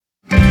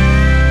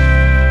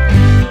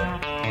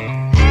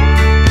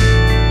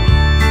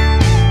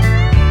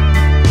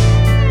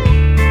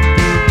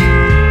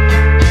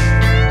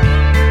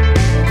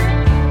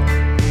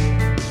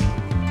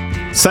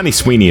Sunny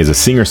Sweeney is a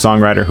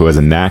singer-songwriter who has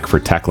a knack for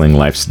tackling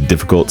life's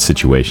difficult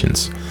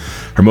situations.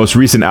 Her most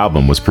recent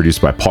album was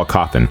produced by Paul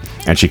Cauthen,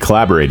 and she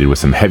collaborated with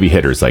some heavy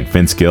hitters like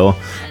Vince Gill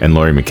and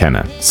Lori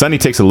McKenna. Sunny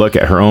takes a look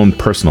at her own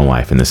personal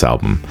life in this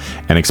album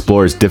and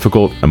explores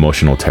difficult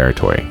emotional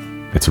territory.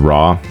 It's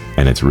raw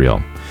and it's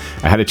real.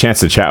 I had a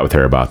chance to chat with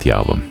her about the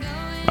album.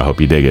 I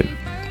hope you dig it.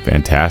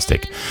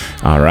 Fantastic.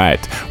 All right.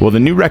 Well, the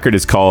new record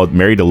is called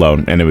Married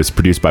Alone, and it was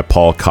produced by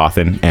Paul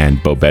Cauthen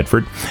and Bo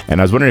Bedford.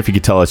 And I was wondering if you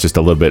could tell us just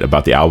a little bit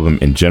about the album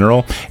in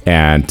general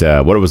and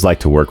what it was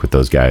like to work with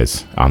those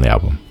guys on the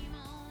album.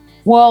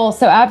 Well,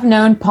 so I've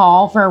known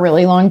Paul for a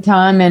really long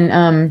time,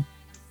 and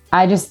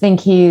I just think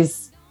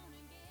he's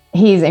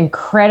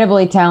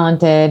incredibly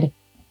talented.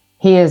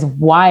 He is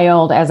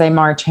wild as a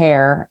March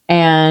hare,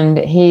 and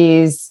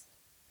he's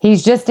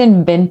just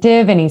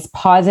inventive, and he's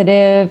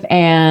positive,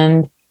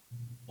 and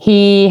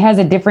he has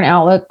a different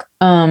outlook.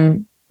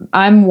 I'm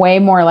way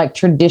more like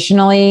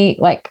traditional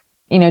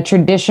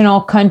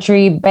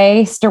country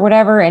based or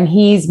whatever. And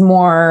he's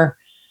more,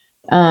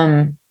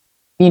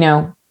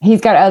 he's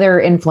got other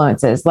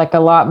influences, like a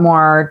lot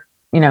more,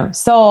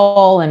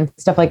 soul and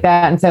stuff like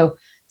that. And so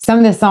some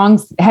of the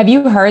songs, have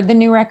you heard the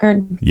new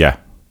record? Yeah.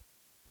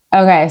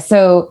 Okay.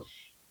 So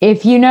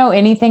if you know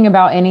anything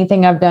about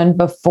anything I've done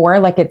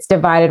before, like it's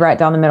divided right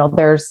down the middle.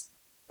 There's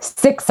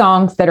 6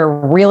 songs that are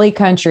really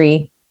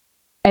country.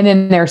 And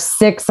then there's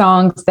 6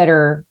 songs that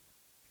are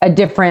a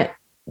different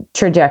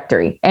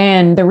trajectory.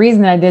 And the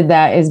reason I did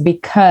that is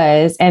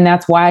because, and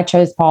that's why I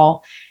chose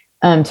Paul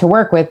to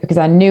work with, because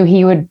I knew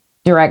he would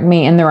direct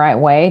me in the right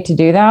way to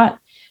do that.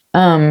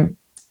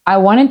 I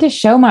wanted to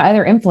show my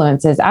other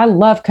influences. I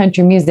love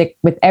country music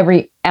with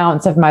every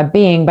ounce of my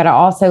being, but I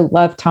also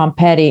love Tom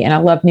Petty, and I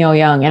love Neil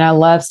Young, and I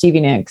love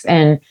Stevie Nicks,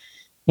 and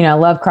I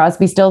love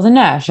Crosby, Stills and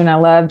Nash, and I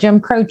love Jim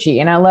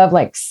Croce, and I love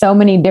like so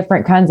many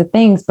different kinds of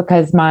things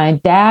because my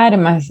dad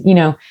and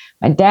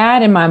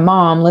my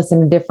mom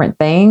listen to different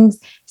things.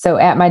 So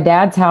at my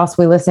dad's house,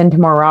 we listen to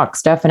more rock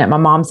stuff. And at my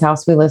mom's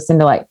house, we listen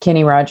to like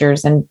Kenny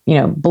Rogers and,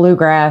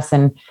 bluegrass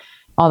and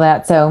all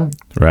that. So,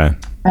 right.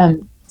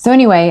 So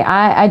anyway,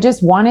 I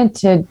just wanted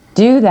to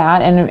do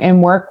that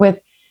and work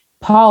with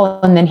Paul.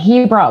 And then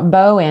he brought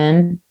Bo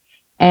in,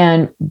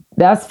 and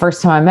that's the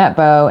first time I met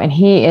Bo, and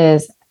he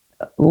is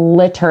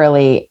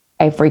literally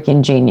a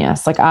freaking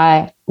genius. Like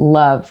I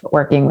love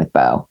working with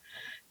Bo.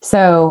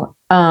 So,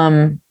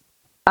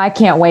 I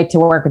can't wait to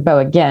work with Bo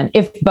again.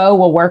 If Bo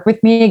will work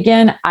with me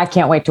again, I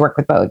can't wait to work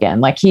with Bo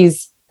again. Like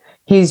he's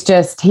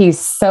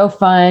so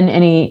fun,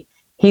 and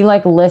he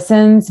like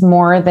listens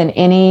more than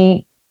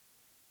any,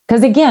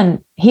 because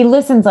again, he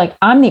listens like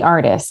I'm the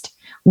artist.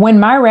 When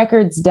my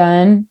record's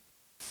done,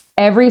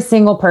 every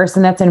single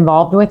person that's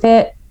involved with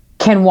it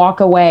can walk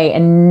away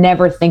and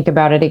never think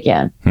about it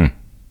again.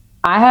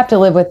 I have to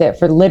live with it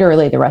for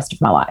literally the rest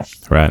of my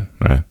life. Right.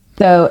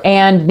 So,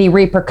 and the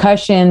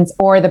repercussions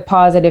or the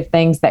positive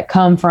things that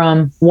come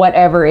from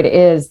whatever it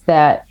is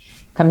that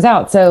comes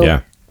out. So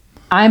yeah.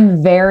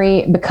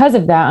 Because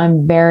of that,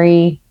 I'm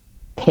very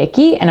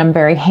picky and I'm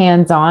very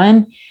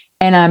hands-on,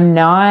 and I'm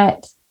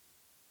not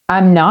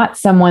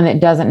someone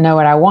that doesn't know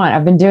what I want.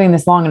 I've been doing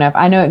this long enough.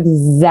 I know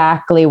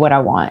exactly what I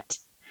want,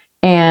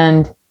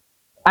 and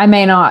I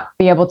may not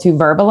be able to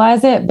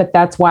verbalize it, but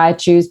that's why I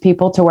choose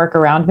people to work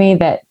around me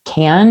that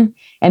can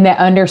and that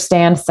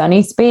understand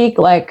Sunny speak.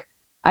 Like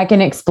I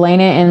can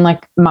explain it in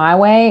like my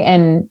way,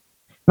 and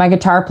my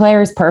guitar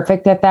player is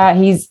perfect at that.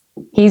 He's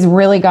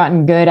really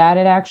gotten good at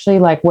it, actually,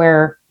 like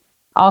where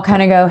I'll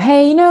kind of go,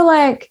 hey,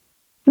 like,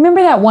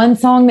 remember that one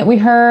song that we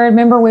heard?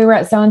 Remember we were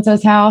at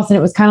so-and-so's house and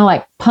it was kind of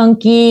like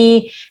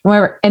punky and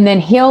whatever. And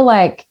then he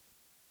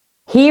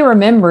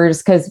remembers,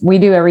 because we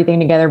do everything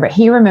together, but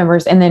he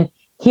remembers, and then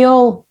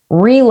he'll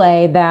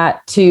relay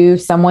that to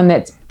someone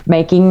that's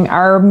making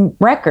our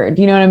record.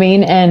 You know what I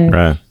mean? And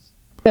right.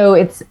 So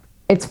it's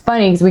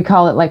funny because we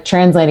call it like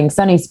translating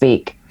Sunny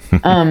speak.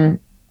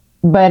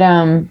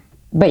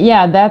 But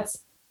yeah,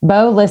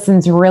 Bo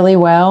listens really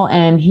well,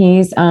 and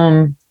he's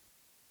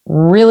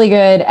really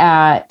good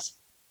at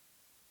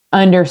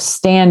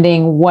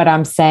understanding what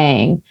I'm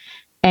saying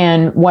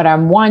and what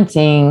I'm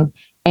wanting.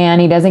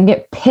 And he doesn't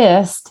get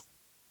pissed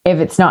if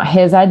it's not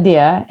his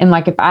idea. And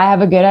like, if I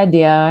have a good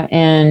idea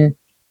and,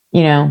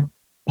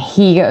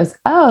 he goes,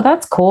 oh,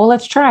 that's cool,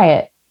 let's try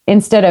it.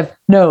 Instead of,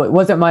 no, it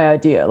wasn't my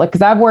idea. Like,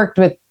 cause I've worked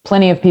with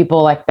plenty of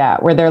people like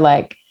that, where they're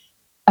like,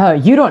 oh,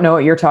 you don't know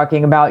what you're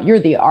talking about. You're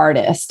the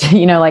artist,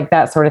 like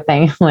that sort of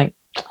thing. I'm like,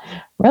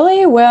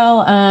 really?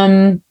 Well,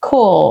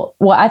 cool.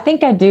 Well, I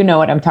think I do know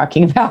what I'm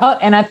talking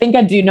about, and I think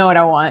I do know what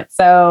I want.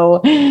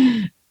 So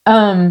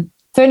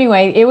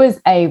anyway, it was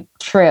a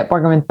trip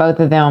working with both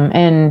of them,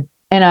 and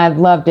I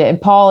loved it.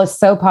 And Paul is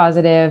so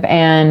positive,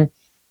 and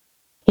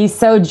he's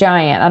so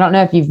giant. I don't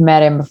know if you've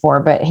met him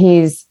before, but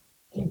he's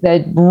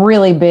a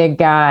really big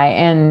guy,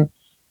 and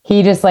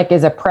he just like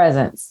is a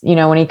presence,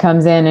 when he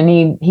comes in,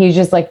 and he's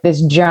just like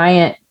this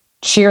giant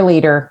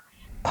cheerleader,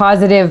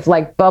 positive,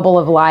 like bubble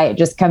of light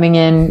just coming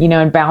in,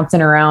 and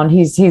bouncing around.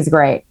 He's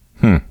great.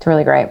 It's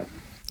really great.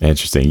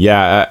 Interesting.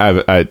 Yeah,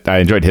 I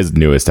enjoyed his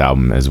newest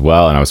album as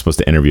well, and I was supposed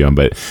to interview him,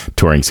 but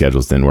touring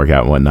schedules didn't work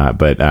out and whatnot.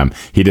 But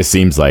he just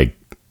seems like,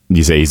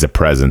 you say he's a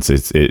presence.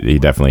 He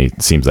definitely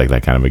seems like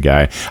that kind of a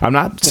guy. I'm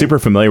not super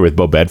familiar with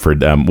Bo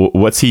Bedford.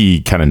 What's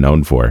he kind of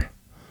known for?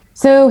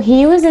 So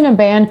he was in a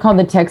band called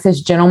the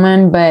Texas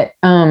Gentlemen, but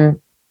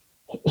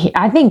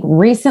I think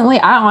recently,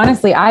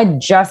 I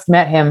just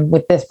met him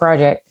with this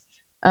project,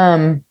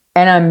 and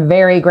I'm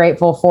very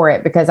grateful for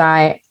it because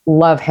I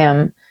love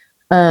him.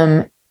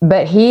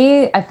 But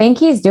I think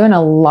he's doing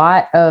a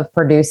lot of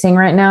producing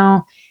right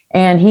now,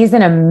 and he's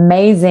an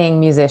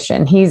amazing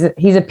musician. He's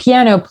a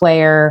piano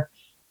player,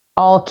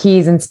 all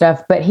keys and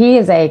stuff, but he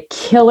is a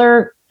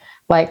killer,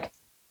 like,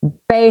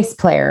 bass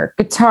player,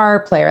 guitar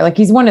player. Like,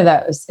 he's one of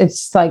those.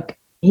 It's like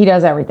he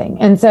does everything.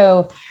 And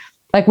so,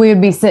 like, we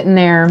would be sitting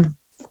there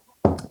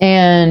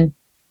and,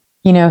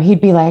 you know,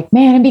 he'd be like,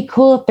 man, it'd be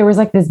cool if there was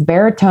like this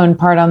baritone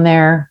part on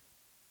there.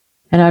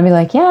 And I'd be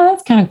like, yeah,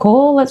 that's kind of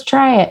cool. Let's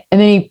try it. And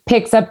then he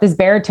picks up this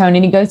baritone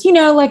and he goes, you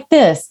know, like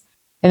this.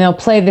 And they'll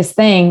play this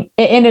thing.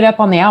 It ended up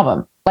on the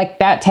album. Like,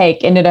 that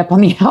take ended up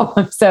on the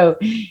album. So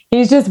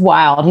he's just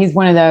wild. He's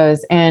one of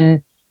those.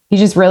 And he's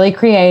just really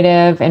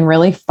creative and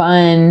really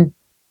fun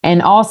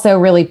and also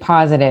really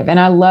positive. And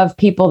I love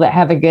people that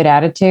have a good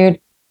attitude,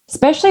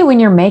 especially when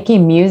you're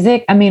making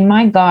music. I mean,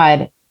 my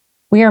God,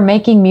 we are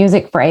making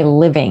music for a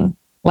living.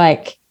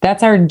 Like,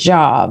 that's our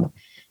job.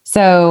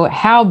 So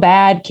how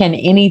bad can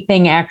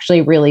anything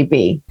actually really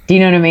be? Do you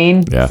know what I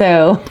mean? Yeah.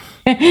 So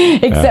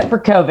except for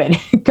COVID.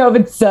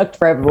 COVID sucked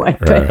for everyone.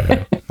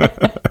 Right.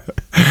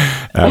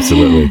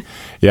 Absolutely.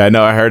 Yeah,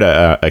 no, I heard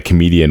a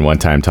comedian one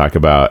time talk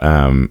about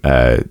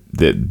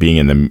being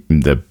in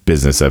the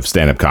business of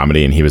stand-up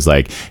comedy, and he was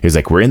like,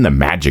 we're in the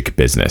magic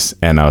business,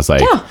 and I was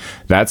like, yeah.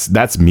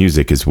 That's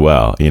music as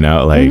well, you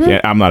know. Like,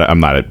 mm-hmm. I'm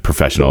not a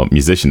professional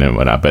musician and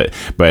whatnot,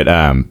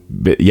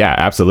 but yeah,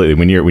 absolutely.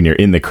 When you're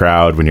in the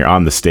crowd, when you're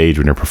on the stage,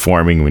 when you're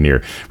performing, when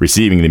you're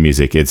receiving the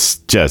music,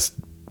 it's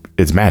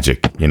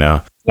magic, you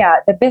know.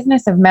 Yeah, the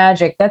business of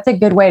magic. That's a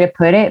good way to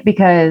put it,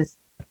 because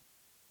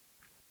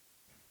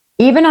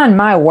even on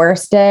my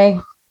worst day,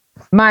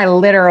 my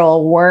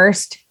literal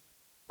worst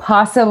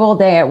possible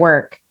day at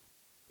work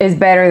is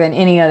better than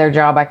any other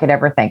job I could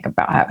ever think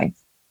about having.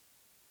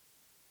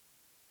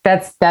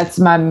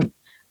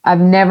 I've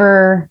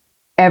never,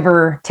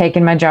 ever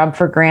taken my job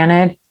for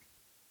granted.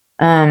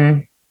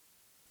 I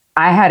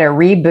had a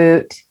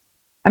reboot.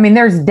 I mean,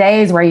 there's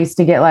days where I used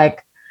to get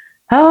like,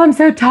 oh, I'm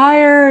so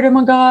tired. Oh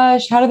my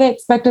gosh, how do they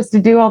expect us to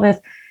do all this?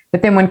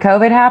 But then when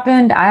COVID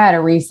happened, I had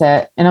a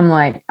reset, and I'm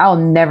like, I'll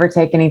never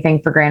take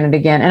anything for granted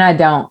again. And I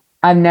don't.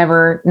 I've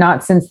never,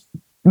 not since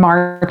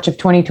March of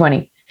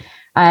 2020.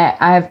 I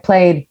have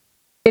played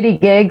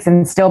shitty gigs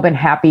and still been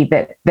happy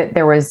that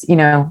there was, you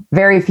know,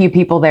 very few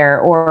people there,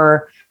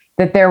 or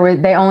that they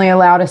only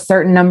allowed a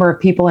certain number of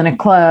people in a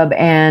club,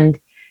 and,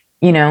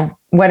 you know,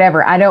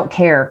 whatever. I don't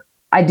care.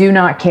 I do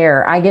not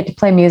care. I get to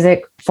play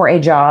music for a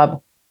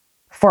job,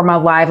 for my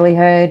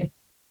livelihood.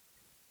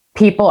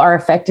 People are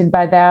affected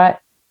by that.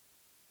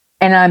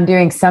 And I'm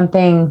doing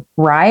something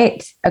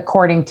right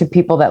according to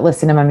people that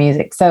listen to my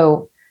music.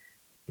 So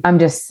I'm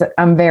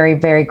very,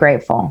 very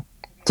grateful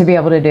to be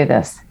able to do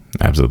this.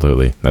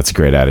 Absolutely. That's a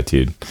great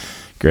attitude.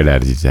 Great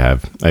attitude to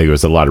have. I think there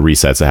was a lot of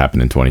resets that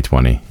happened in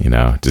 2020, you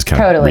know, just kind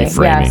of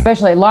reframing. Yeah,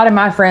 especially a lot of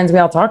my friends, we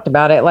all talked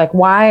about it. Like,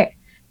 why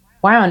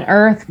on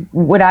earth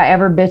would I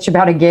ever bitch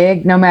about a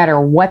gig, no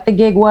matter what the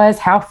gig was,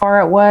 how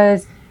far it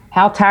was,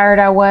 how tired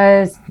I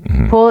was?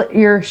 Mm-hmm. Pull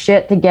your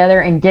shit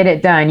together and get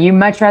it done. You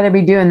much rather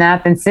be doing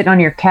that than sitting on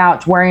your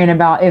couch worrying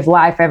about if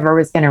life ever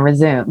was going to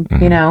resume,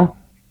 you know?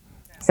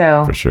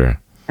 So for sure.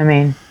 I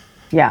mean,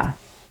 yeah.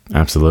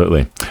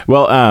 Absolutely.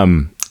 Well,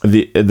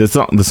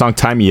 the song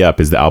 "Tie Me Up"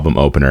 is the album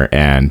opener,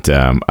 and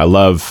I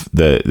love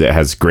it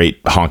has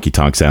great honky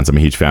tonk sounds. I'm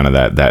a huge fan of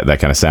that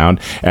kind of sound,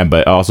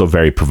 but also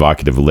very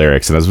provocative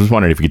lyrics. And I was just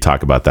wondering if you could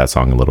talk about that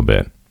song a little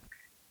bit.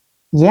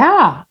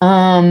 Yeah.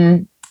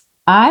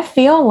 I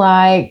feel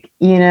like,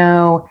 you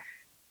know,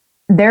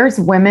 there's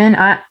women,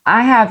 I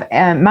have,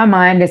 my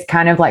mind is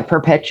kind of like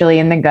perpetually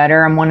in the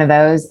gutter. I'm one of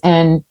those.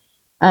 And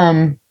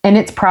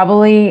it's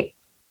probably,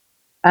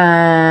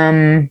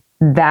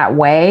 that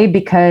way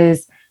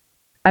because,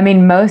 I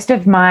mean, most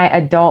of my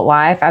adult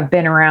life, I've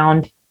been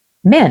around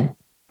men.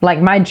 Like,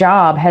 my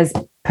job has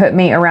put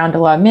me around a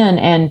lot of men,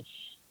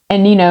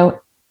 and, you know,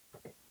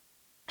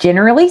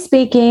 generally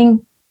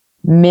speaking,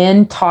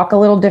 men talk a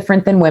little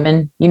different than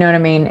women, you know what I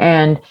mean?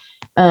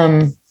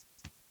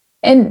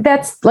 And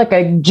that's like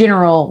a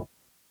general,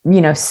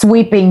 you know,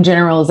 sweeping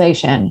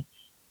generalization.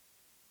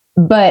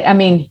 But I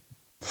mean,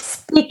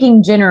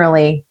 speaking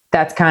generally,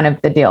 that's kind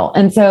of the deal.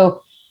 And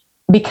so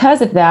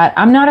because of that,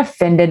 I'm not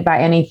offended by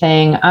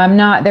anything.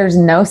 There's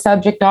no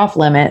subject off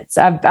limits.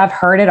 I've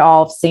heard it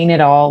all, seen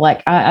it all.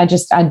 Like, I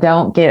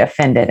don't get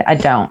offended. I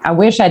don't. I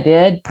wish I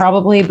did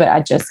probably, but I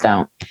just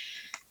don't.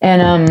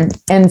 And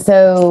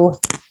so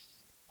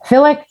I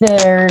feel like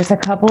there's a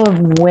couple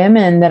of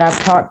women that I've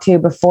talked to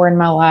before in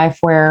my life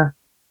where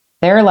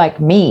they're like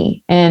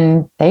me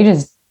and they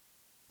just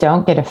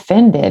don't get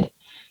offended.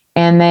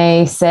 and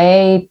they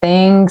say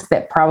things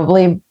that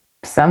probably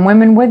some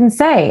women wouldn't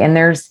say. And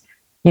there's,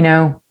 you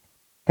know,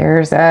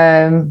 there's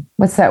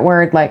what's that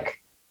word, like,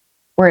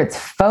 where it's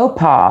faux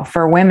pas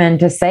for women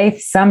to say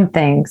some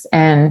things.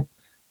 And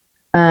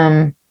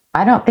I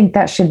don't think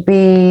that should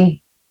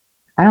be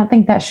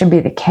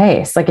the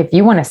case. Like, if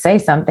you want to say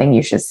something,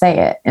 you should say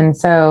it. And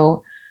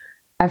so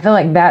I feel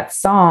like that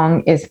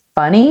song is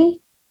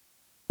funny,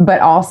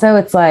 but also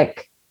it's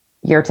like,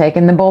 you're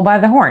taking the bull by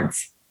the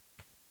horns.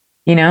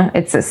 You know,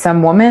 it's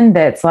some woman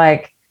that's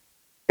like,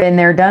 been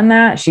there, done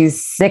that.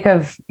 She's sick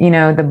of,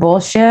 the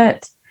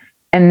bullshit.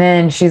 And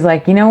then she's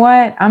like, you know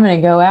what? I'm going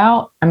to go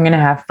out. I'm going to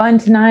have fun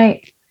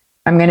tonight.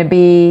 I'm going to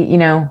be,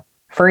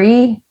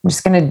 free. I'm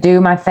just going to do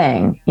my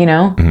thing,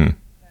 Mm-hmm.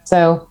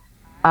 So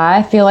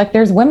I feel like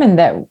there's women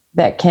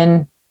that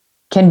can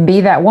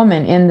be that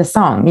woman in the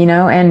song,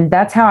 and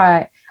that's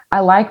how I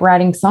like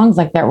writing songs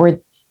like that, where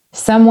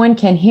someone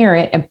can hear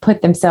it and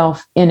put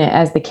themselves in it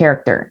as the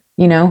character,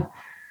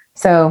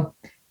 So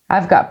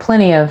I've got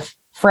plenty of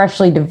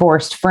freshly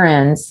divorced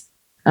friends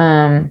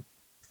that,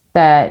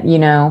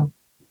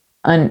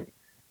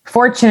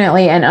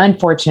 fortunately and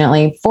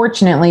unfortunately,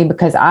 fortunately,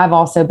 because I've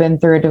also been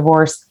through a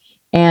divorce,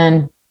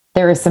 and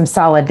there is some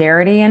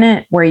solidarity in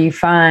it where you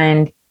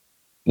find,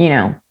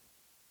 oh,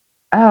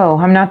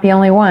 I'm not the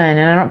only one.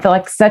 And I don't feel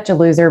like such a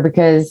loser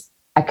because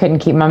I couldn't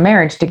keep my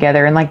marriage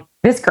together. And like,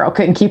 this girl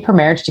couldn't keep her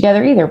marriage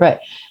together either. But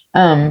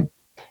I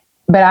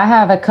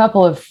have a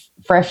couple of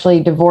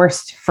freshly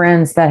divorced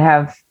friends that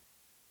have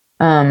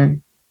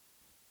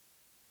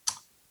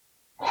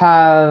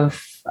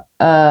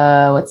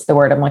what's the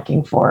word I'm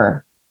looking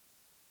for?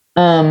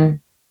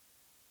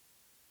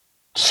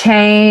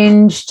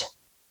 Changed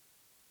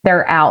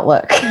their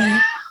outlook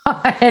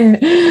on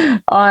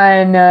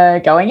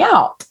going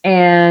out.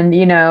 And,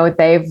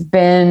 they've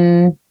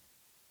been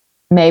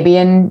maybe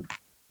in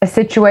a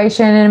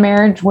situation in a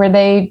marriage where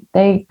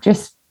they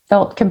just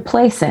felt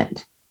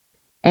complacent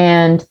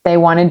and they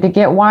wanted to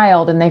get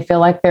wild, and they feel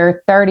like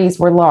their 30s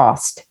were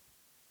lost,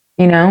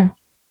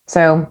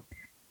 So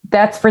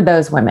that's for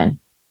those women.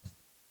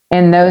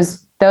 And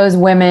those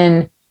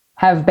women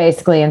have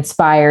basically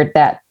inspired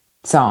that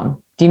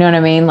song. Do you know what I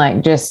mean?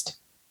 Like,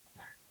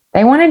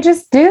 they want to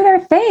just do their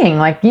thing.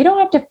 Like, you don't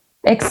have to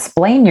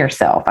explain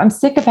yourself. I'm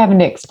sick of having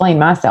to explain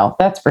myself.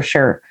 That's for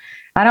sure.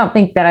 I don't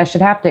think that I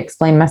should have to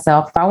explain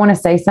myself. If I want to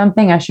say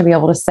something, I should be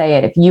able to say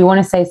it. If you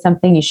want to say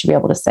something, you should be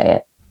able to say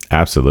it.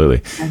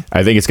 Absolutely.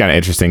 I think it's kind of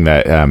interesting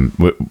that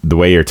the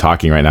way you're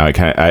talking right now,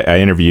 I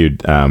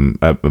interviewed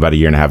about a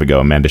year and a half ago,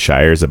 Amanda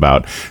Shires,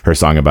 about her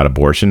song about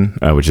abortion,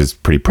 which is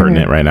pretty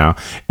pertinent right now.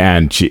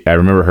 And I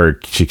remember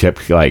she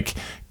kept like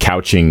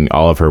couching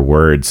all of her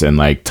words and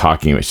like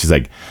talking, she's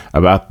like,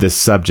 about this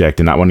subject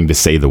and not wanting to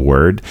say the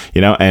word,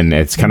 and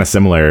it's kind of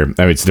similar.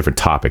 I mean, it's a different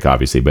topic,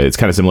 obviously, but it's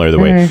kind of similar the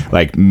way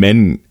like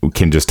men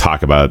can just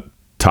talk about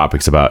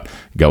topics about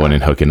going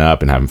and hooking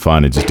up and having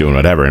fun and just doing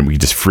whatever, and we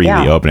just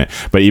freely open it.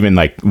 But even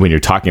like when you're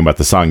talking about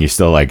the song, you're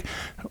still like,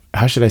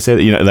 how should I say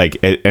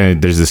that?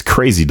 And there's this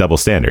crazy double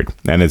standard,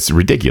 and it's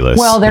ridiculous.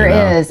 Well, there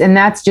is, and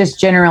that's just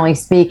generally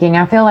speaking.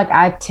 I feel like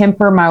I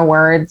temper my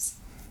words.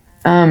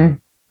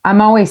 I'm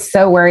always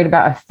so worried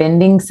about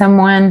offending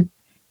someone,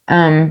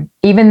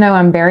 even though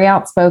I'm very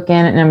outspoken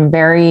and I'm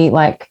very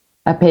like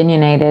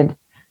opinionated,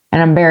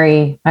 and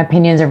my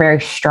opinions are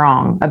very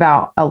strong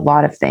about a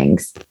lot of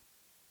things.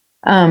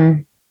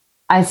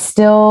 I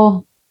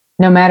still,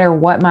 no matter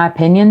what my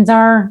opinions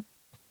are,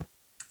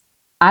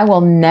 I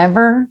will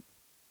never,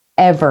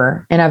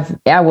 ever, and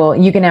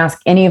you can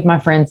ask any of my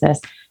friends this,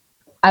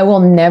 I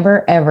will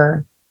never,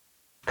 ever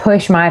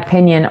push my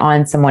opinion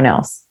on someone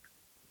else.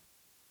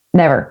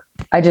 Never.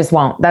 I just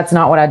won't. That's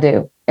not what I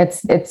do.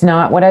 It's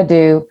not what I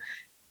do.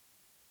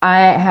 I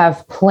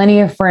have plenty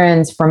of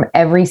friends from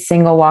every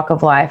single walk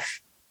of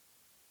life,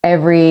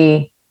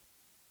 every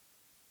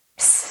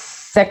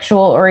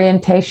sexual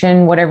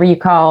orientation, whatever you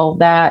call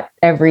that,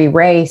 every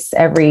race,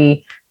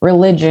 every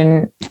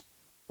religion,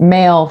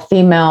 male,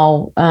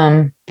 female,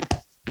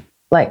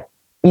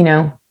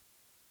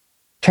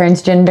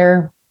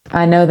 transgender.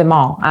 I know them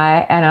all.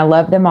 I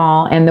love them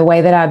all. And the way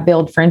that I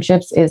build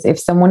friendships is, if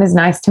someone is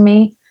nice to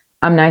me,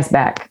 I'm nice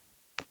back.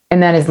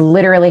 And that is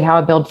literally how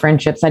I build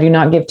friendships. I do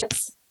not give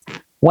tips.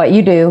 What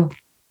you do,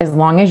 as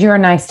long as you are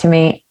nice to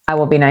me, I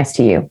will be nice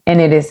to you. And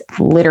it is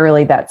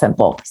literally that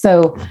simple.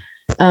 So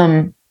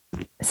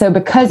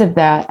because of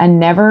that, I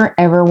never,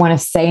 ever want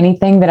to say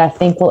anything that I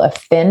think will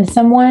offend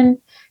someone,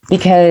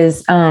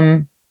 because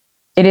it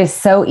is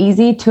so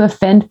easy to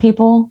offend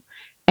people.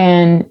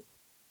 And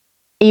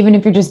even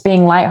if you're just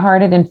being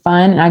lighthearted and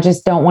fun, and I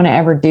just don't want to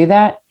ever do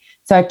that.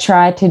 So I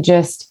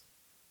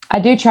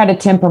do try to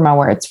temper my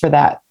words for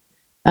that.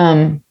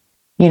 I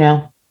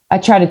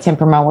try to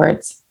temper my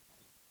words.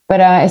 But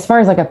as far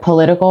as like a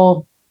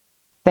political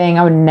thing,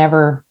 I would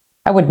never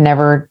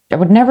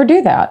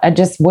do that. I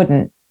just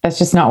wouldn't. That's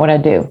just not what I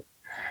do.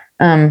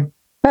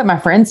 But my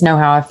friends know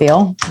how I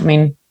feel. I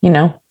mean,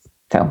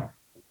 so.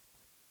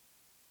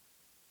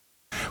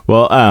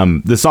 Well,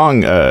 the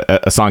song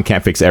 "A Song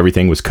Can't Fix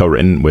Everything" was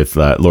co-written with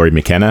Lori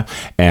McKenna,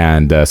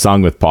 and a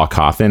song with Paul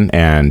Coffin.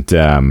 And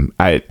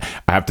I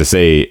have to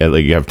say,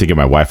 like, I have to give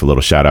my wife a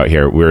little shout out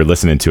here. We were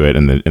listening to it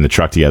in the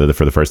truck together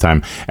for the first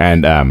time,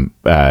 and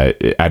I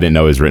didn't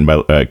know it was written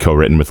by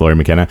co-written with Lori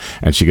McKenna,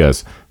 and she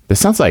goes,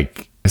 "This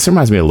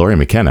reminds me of Lori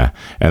McKenna."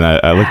 And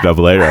I looked up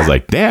later. I was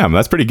like, "Damn,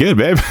 that's pretty good,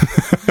 babe."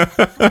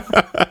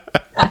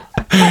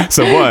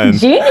 So one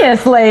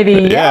genius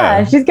lady.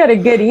 Yeah, she's got a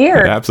good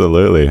ear.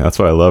 Absolutely. That's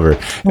why I love her.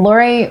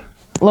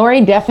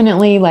 Lori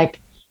definitely, like,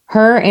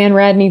 her and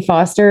Radney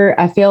Foster.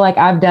 I feel like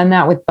I've done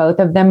that with both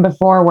of them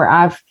before, where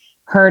I've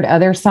heard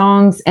other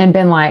songs and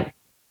been like,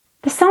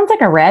 this sounds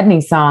like a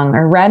Radney song,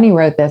 or Radney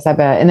wrote this, I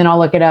bet. And then I'll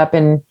look it up,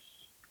 and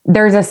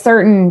there's a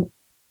certain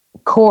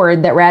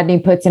chord that Radney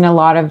puts in a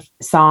lot of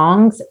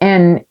songs,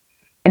 and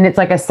it's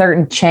like a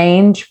certain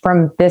change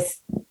from this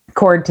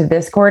chord to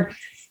this chord.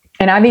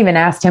 And I've even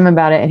asked him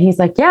about it, and he's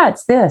like, yeah,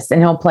 it's this,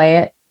 and he'll play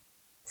it.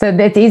 So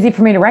it's easy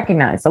for me to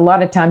recognize. A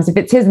lot of times, if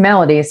it's his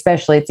melody,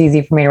 especially, it's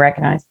easy for me to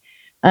recognize.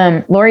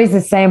 Lori's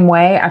the same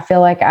way. I feel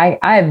like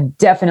I've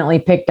definitely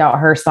picked out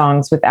her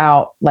songs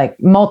without,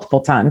 like, multiple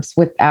times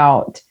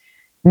without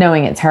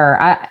knowing it's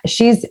her.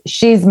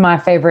 She's my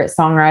favorite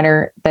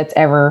songwriter that's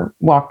ever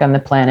walked on the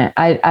planet.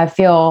 I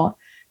feel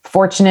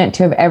fortunate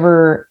to have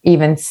ever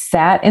even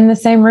sat in the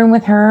same room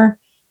with her.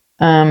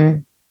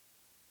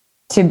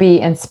 To be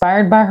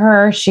inspired by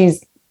her.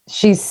 She's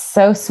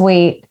so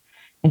sweet,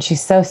 and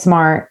she's so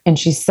smart, and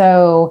she's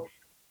so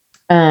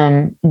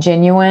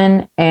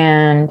genuine,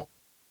 and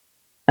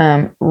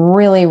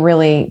really,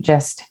 really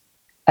just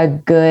a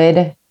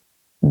good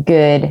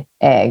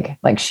egg.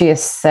 Like, she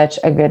is such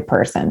a good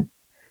person.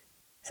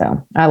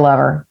 So I love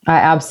her. I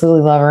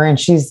absolutely love her, and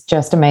she's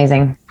just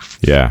amazing.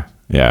 Yeah.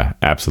 Yeah,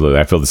 absolutely.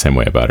 I feel the same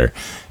way about her.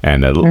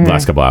 And the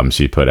last couple albums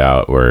she put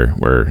out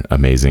were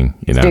amazing,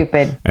 you know.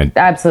 Stupid. And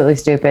absolutely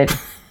stupid.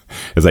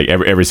 It's like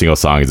every single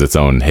song is its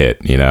own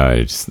hit, you know.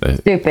 It's just,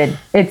 stupid.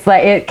 It's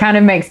like, it kind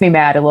of makes me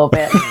mad a little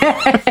bit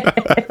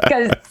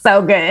because it's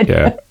so good.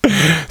 Yeah.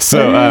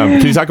 So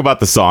can you talk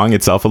about the song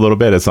itself a little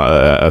bit? It's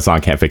a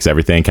song Can't Fix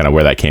Everything, kind of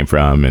where that came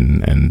from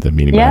and the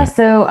meaning behind it.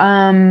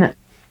 So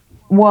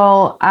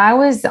well, I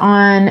was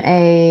on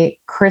a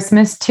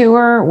Christmas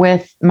tour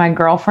with my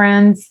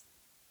girlfriends.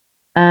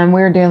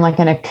 We were doing like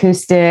an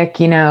acoustic,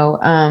 you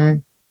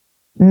know,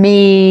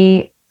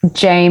 me,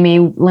 Jamie,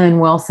 Lynn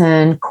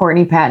Wilson,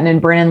 Courtney Patton, and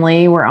Brennan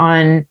Lee were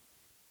on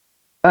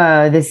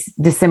this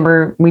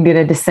December. We did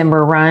a December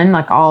run,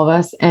 like all of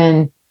us.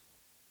 And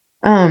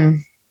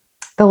the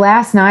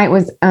last night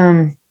was,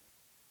 I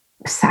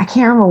can't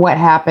remember what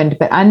happened,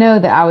 but I know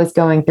that I was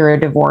going through a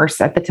divorce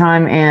at the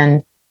time,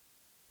 and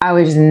I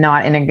was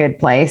not in a good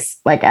place,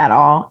 like, at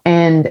all.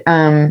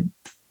 And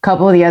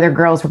couple of the other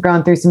girls were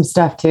going through some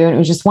stuff too. And it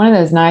was just one of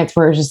those nights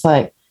where it was just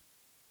like,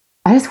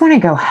 I just want to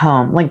go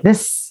home. Like,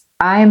 this,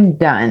 I'm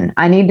done.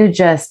 I need to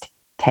just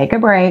take a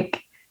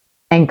break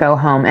and go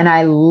home. And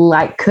I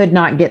could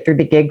not get through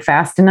the gig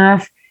fast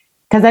enough,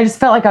 because I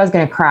just felt like I was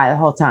going to cry the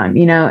whole time,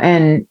 you know,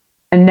 and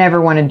I never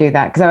want to do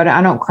that, because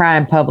I don't cry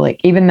in public,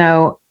 even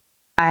though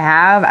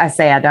I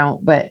say I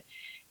don't, but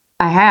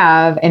I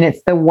have, and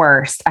it's the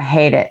worst. I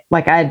hate it.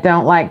 Like, I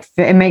don't like,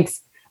 it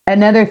makes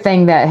another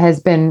thing that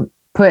has been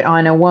put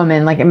on a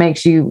woman, like, it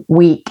makes you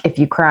weak if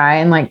you cry.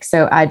 And like,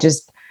 so I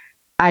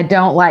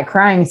don't like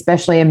crying,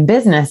 especially in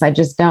business. I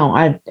just don't.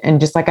 I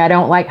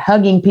don't like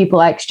hugging people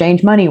I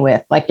exchange money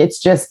with. Like, it's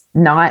just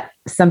not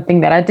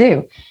something that I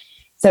do.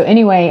 So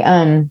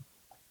anyway,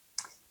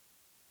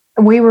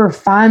 we were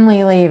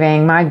finally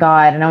leaving, my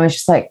God. And I was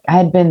just like, I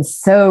had been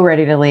so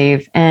ready to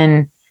leave.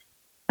 And,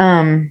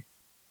 I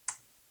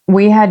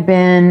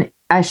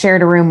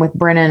shared a room with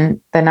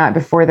Brennan the night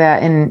before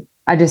that, and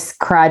I just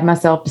cried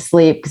myself to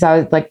sleep, because I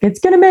was like, it's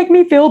going to make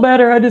me feel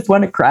better. I just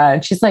want to cry.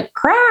 And she's like,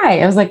 cry.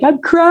 I was like,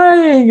 I'm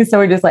crying. So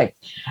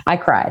I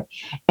cried.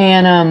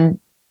 And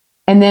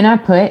then I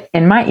put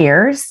in my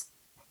ears,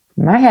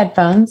 my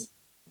headphones,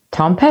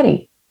 Tom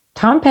Petty.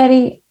 Tom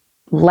Petty,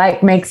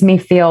 like, makes me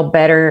feel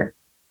better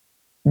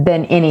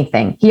than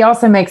anything. He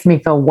also makes me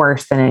feel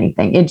worse than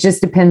anything. It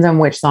just depends on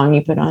which song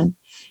you put on.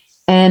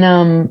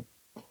 And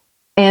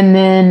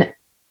then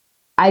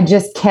I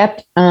just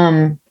kept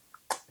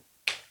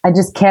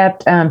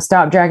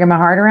Stop Dragging My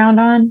Heart Around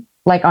on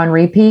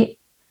repeat.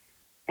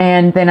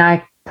 And then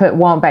I put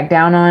Won't Back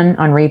Down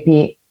on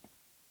repeat.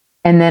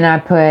 And then I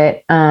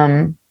put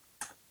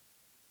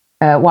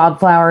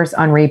Wildflowers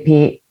on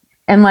repeat.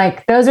 And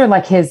like, those are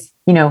like his,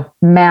 you know,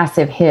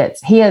 massive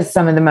hits. He has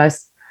some of the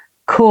most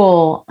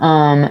cool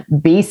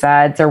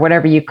B-sides, or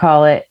whatever you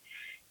call it,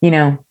 you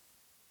know,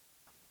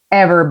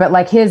 ever. But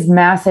like, his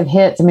massive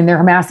hits, I mean,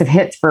 they're massive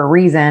hits for a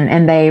reason,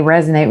 and they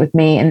resonate with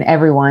me and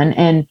everyone.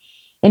 And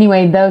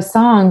anyway, those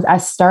songs, I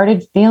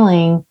started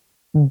feeling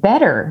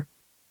better.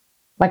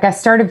 Like, I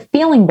started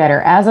feeling better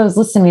as I was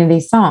listening to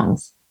these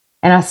songs,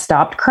 and I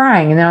stopped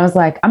crying. And then I was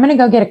like, I'm going to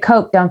go get a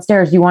Coke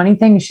downstairs. Do you want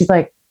anything? And she's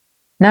like,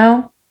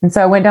 no. And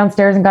so I went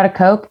downstairs and got a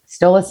Coke,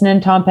 still listening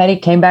to Tom Petty,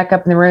 came back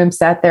up in the room,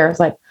 sat there. I was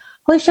like,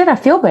 holy shit, I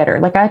feel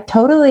better. Like, I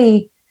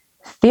totally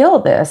feel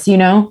this, you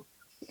know?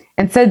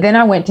 And so then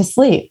I went to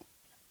sleep.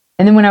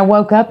 And then when I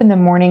woke up in the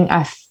morning,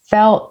 I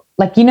felt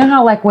like, you know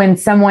how like when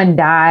someone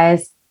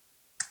dies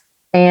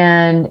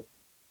and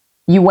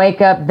you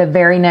wake up the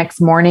very next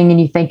morning and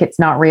you think it's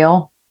not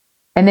real.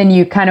 And then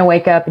you kind of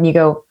wake up and you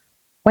go,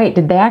 wait,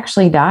 did they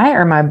actually die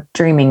or am I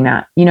dreaming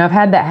that? You know, I've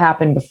had that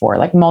happen before,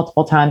 like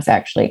multiple times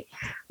actually,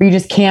 where you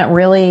just can't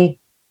really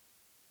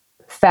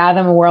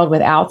fathom a world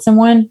without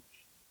someone.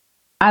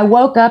 I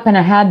woke up and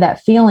I had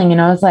that feeling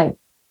and I was like,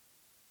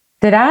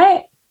 did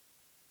I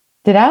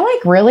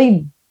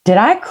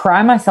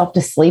cry myself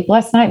to sleep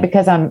last night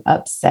because I'm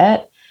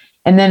upset?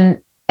 And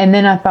then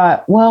I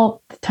thought,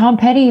 well, Tom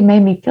Petty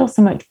made me feel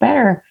so much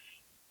better.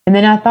 And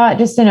then I thought,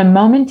 just in a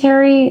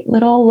momentary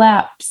little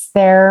lapse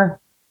there,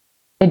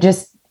 it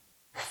just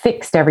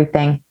fixed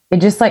everything. It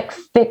just like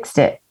fixed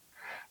it.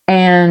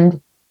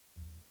 And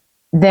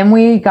then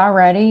we got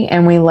ready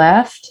and we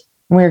left.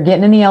 We were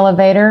getting in the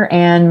elevator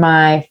and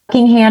my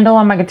fucking handle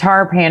on my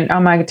guitar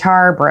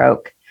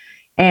broke.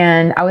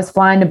 And I was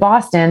flying to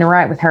Boston to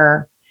write with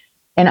her.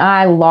 And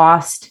I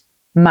lost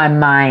my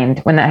mind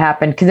when that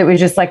happened because it was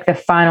just like the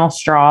final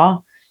straw.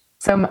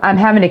 So I'm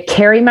having to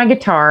carry my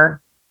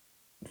guitar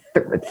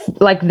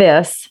like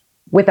this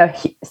with a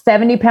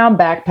 70-pound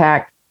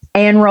backpack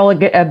and roll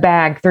a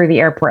bag through the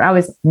airport. I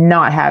was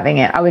not having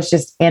it. I was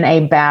just in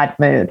a bad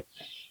mood.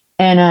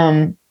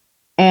 And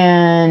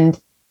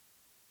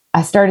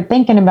I started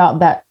thinking about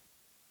that,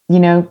 you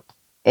know,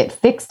 it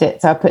fixed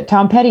it. So I put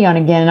Tom Petty on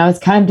again and I was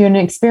kind of doing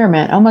an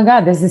experiment. Oh my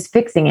God, this is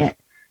fixing it.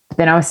 But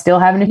then I was still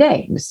having a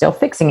day. I was still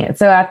fixing it.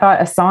 So I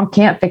thought a song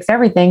can't fix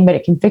everything, but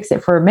it can fix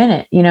it for a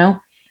minute, you know?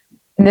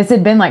 And this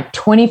had been like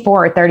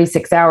 24 or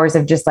 36 hours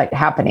of just like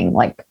happening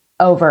like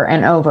over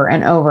and over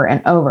and over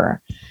and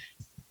over.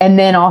 And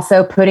then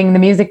also putting the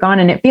music on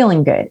and it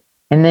feeling good.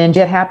 And then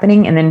just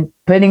happening and then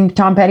putting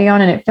Tom Petty on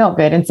and it felt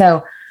good. And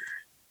so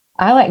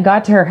I like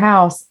got to her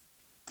house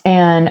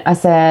and I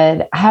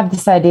said, I have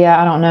this idea.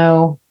 I don't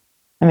know.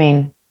 I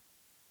mean,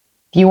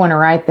 if you want to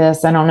write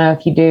this, I don't know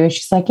if you do.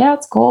 She's like, yeah,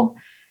 it's cool.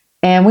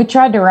 And we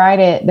tried to write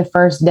it the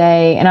first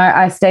day and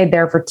I stayed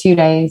there for 2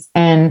 days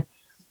and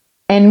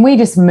we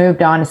just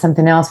moved on to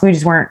something else. We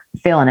just weren't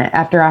feeling it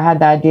after I had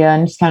the idea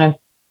and just kind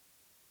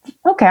of,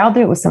 okay, I'll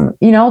do it with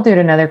I'll do it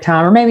another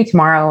time or maybe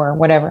tomorrow or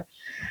whatever.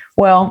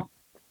 Well,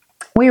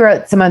 we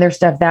wrote some other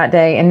stuff that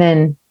day. And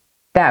then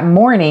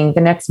the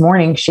next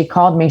morning, she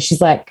called me. She's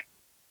like,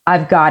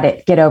 I've got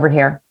it. Get over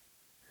here.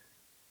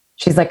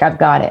 She's like, I've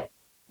got it.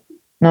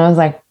 And I was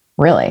like,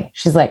 really?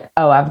 She's like,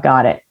 oh, I've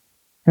got it.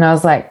 And I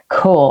was like,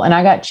 cool. And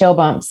I got chill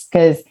bumps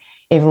because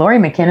if Lori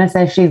McKenna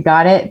says she's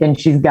got it, then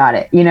she's got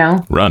it, you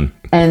know? Run.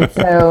 And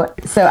so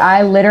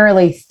I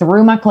literally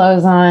threw my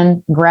clothes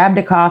on, grabbed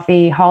a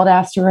coffee, hauled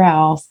ass to her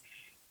house.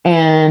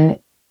 And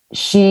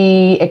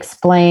she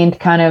explained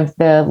kind of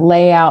the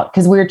layout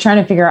because we were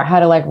trying to figure out how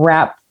to like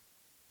wrap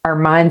our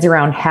minds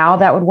around how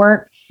that would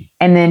work.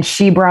 And then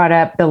she brought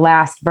up the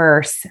last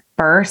verse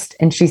first.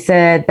 And she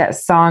said that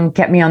song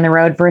kept me on the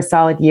road for a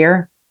solid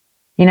year,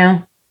 you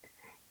know,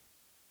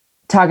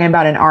 talking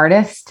about an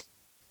artist.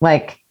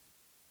 Like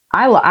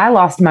I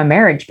lost my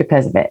marriage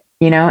because of it,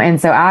 you know? And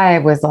so I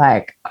was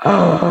like,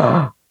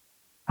 oh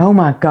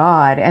my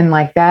God. And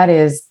like,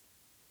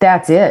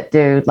 that's it,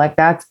 dude. Like,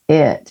 that's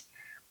it.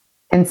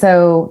 And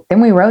so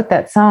then we wrote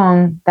that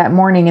song that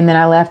morning and then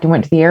I left and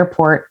went to the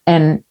airport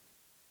and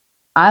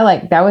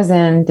that was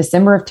in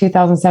December of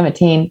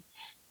 2017.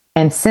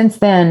 And since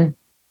then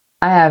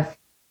I have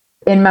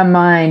in my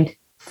mind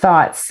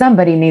thought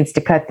somebody needs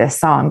to cut this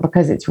song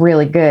because it's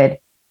really good.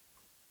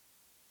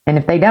 And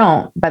if they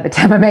don't, by the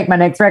time I make my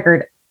next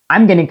record,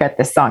 I'm going to cut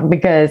this song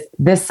because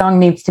this song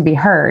needs to be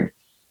heard.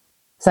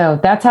 So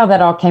that's how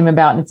that all came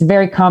about. And it's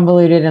very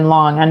convoluted and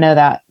long. I know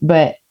that,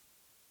 but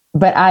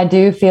I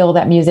do feel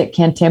that music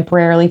can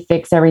temporarily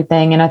fix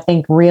everything. And I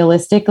think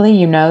realistically,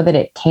 you know that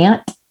it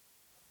can't.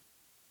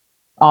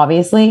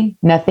 Obviously,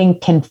 nothing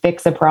can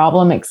fix a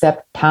problem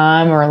except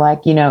time or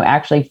like, you know,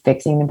 actually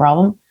fixing the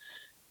problem.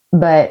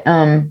 But,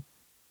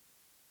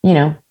 you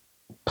know,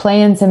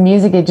 playing some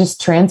music, it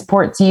just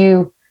transports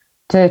you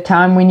to a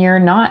time when you're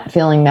not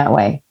feeling that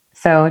way.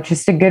 So it's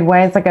just a good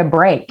way. It's like a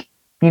break,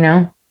 you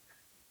know,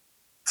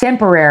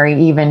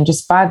 temporary, even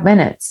just 5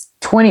 minutes,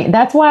 20.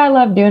 That's why I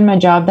love doing my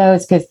job though,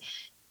 is because,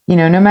 you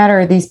know, no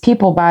matter these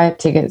people buy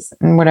tickets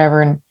and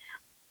whatever, and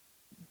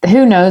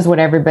who knows what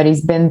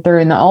everybody's been through.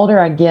 And the older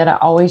I get, I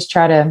always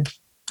try to,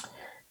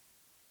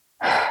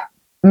 I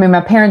mean,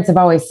 my parents have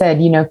always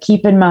said, you know,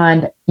 keep in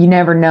mind, you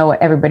never know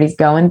what everybody's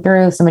going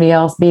through. Somebody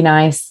else, be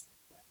nice.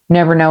 You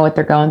never know what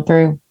they're going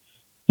through.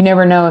 You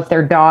never know if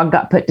their dog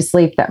got put to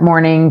sleep that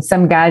morning.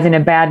 Some guy's in a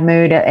bad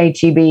mood at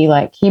HEB.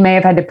 Like he may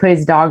have had to put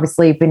his dog to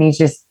sleep and he's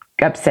just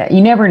upset. You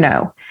never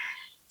know.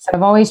 So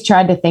I've always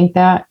tried to think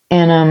that.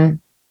 And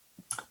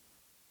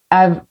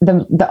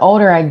the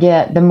older I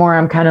get, the more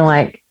I'm kind of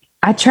like,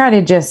 I try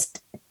to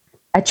just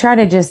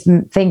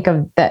think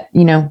of that,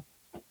 you know,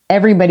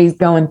 everybody's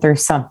going through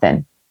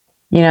something,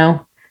 you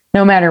know,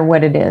 no matter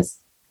what it is.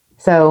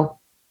 So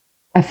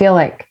I feel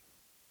like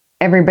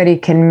everybody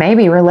can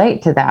maybe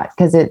relate to that,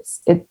 because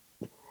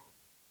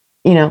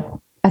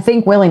I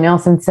think Willie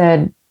Nelson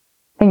said,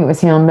 I think it was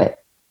him,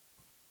 but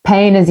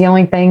pain is the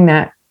only thing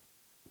that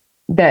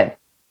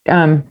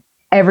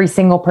every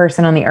single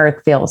person on the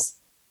earth feels.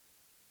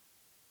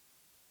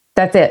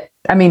 That's it.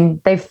 I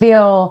mean, they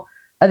feel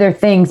other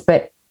things,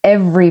 but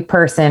every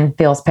person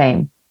feels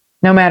pain,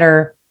 no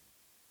matter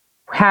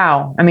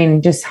how. I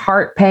mean, just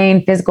heart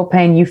pain, physical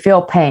pain, you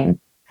feel pain.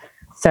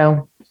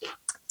 So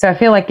I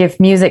feel like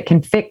if music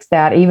can fix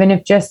that, even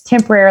if just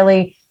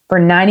temporarily for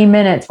 90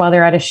 minutes while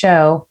they're at a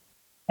show,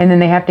 and then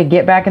they have to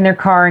get back in their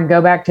car and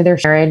go back to their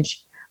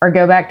marriage, or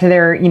go back to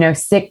their,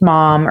 sick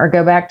mom, or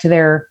go back to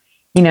their,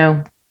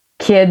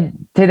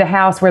 kid, to the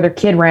house where their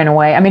kid ran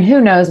away. I mean, who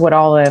knows what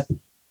all the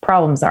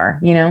problems are,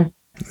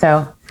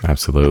 So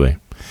absolutely.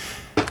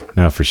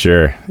 No, for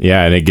sure.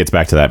 Yeah, and it gets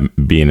back to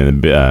that being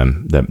in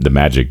the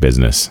magic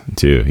business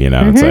too.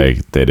 It's like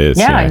it is.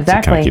 Yeah, exactly.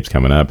 It kind of keeps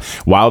coming up.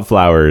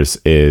 Wildflowers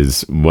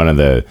is one of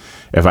the.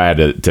 If I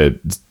had to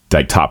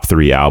like top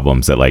 3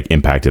 albums that like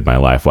impacted my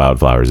life,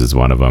 Wildflowers is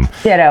one of them.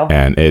 Ditto.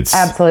 And it's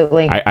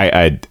absolutely.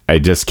 I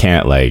just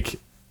can't, like,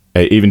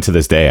 even to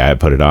this day I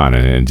put it on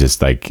and it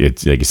just like,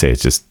 it's like you say, it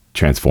just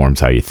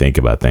transforms how you think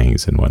about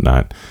things and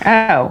whatnot.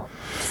 Oh,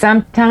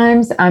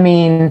 sometimes, I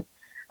mean,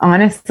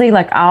 honestly,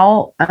 like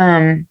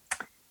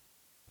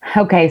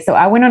okay, so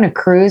I went on a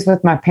cruise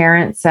with my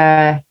parents.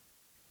 It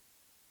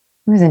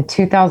was in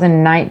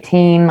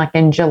 2019, like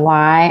in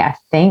July, I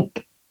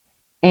think.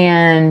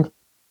 And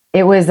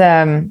it was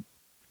to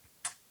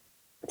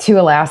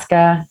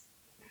Alaska.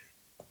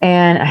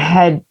 And I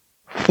had,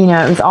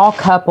 it was all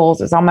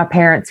couples. It was all my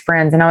parents'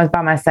 friends. And I was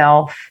by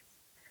myself.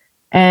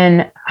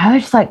 And I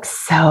was just like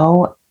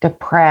so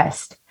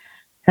depressed.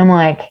 And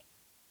I'm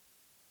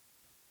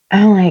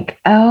like,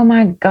 oh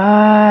my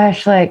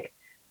gosh, like,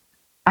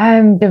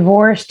 I'm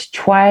divorced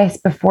twice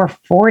before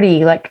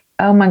 40. Like,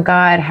 oh my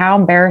God, how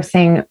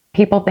embarrassing.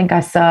 People think I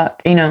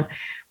suck.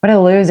 What a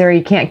loser.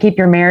 You can't keep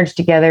your marriage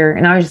together.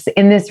 And I was just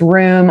in this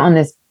room on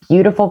this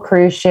beautiful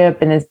cruise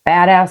ship, in this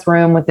badass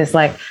room with this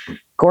like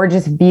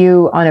gorgeous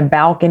view on a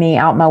balcony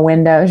out my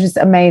window. It was just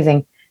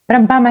amazing. But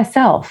I'm by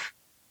myself.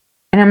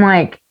 And I'm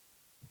like,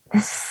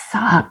 this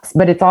sucks,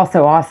 but it's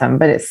also awesome,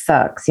 but it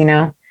sucks,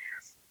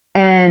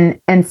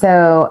 And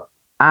so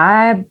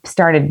I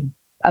started,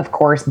 of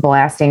course,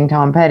 blasting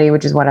Tom Petty,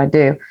 which is what I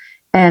do.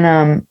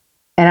 And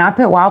I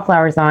put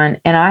Wildflowers on,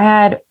 and I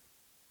had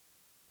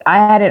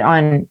it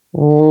on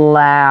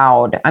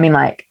loud. I mean,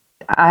 like,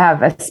 I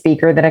have a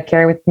speaker that I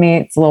carry with me.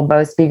 It's a little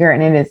Bose speaker,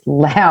 and it is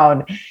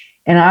loud.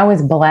 And I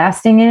was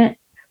blasting it.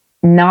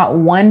 Not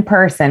one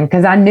person,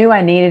 because I knew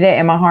I needed it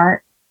in my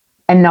heart,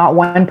 and not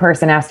one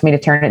person asked me to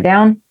turn it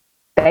down.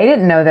 They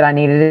didn't know that I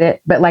needed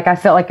it, but like, I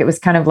felt like it was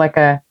kind of like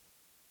a,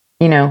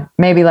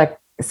 maybe like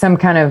some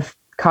kind of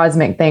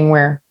cosmic thing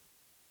where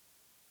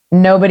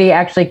nobody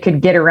actually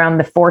could get around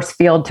the force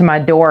field to my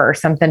door or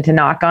something to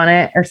knock on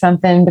it or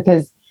something,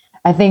 because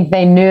I think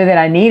they knew that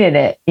I needed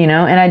it, and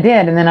I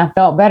did. And then I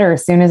felt better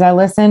as soon as I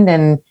listened,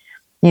 and,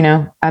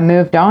 I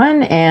moved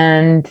on,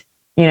 and,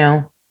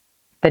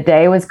 the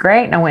day was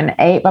great. And I went and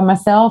ate by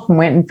myself and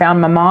went and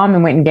found my mom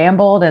and went and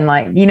gambled and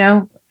like,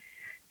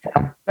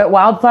 So, but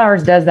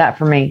Wildflowers does that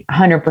for me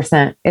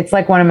 100%. It's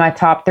like one of my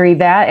top 3,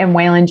 that and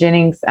Waylon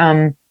Jennings'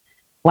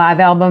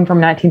 live album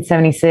from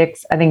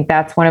 1976. I think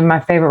that's one of my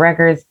favorite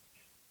records.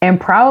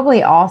 And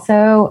probably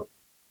also,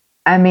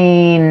 I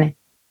mean,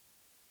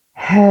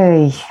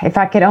 hey, if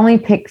I could only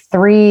pick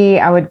 3,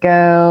 I would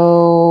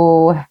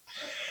go,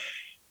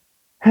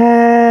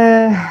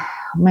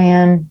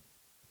 man,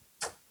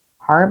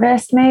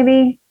 Harvest,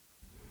 maybe.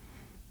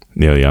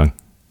 Neil Young.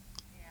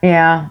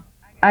 Yeah.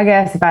 I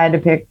guess if I had to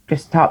pick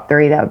just top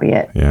 3, that would be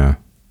it. Yeah.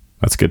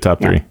 That's a good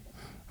top 3.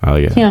 I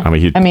like it. Yeah. I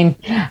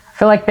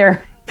feel like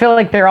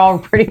they're all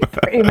pretty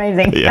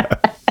amazing. Yeah.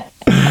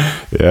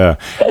 Yeah.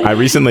 I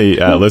recently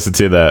listened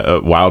to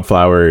the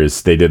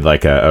Wildflowers. They did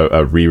like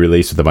a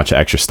re-release with a bunch of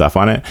extra stuff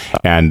on it.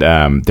 And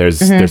there's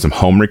some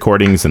home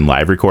recordings and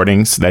live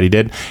recordings that he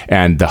did.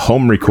 And the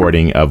home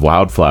recording of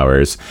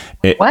Wildflowers.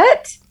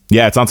 What?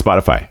 Yeah, it's on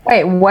Spotify.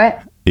 Wait,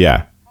 what?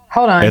 Yeah.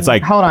 Hold on. It's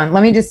like, hold on.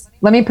 Let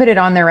me put it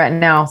on there right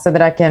now so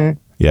that I can.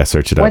 Yeah,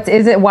 search it up.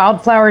 Is it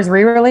Wildflowers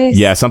re-release?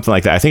 Yeah, something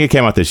like that. I think it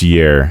came out this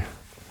year.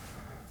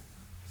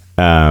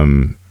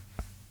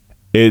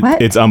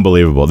 It's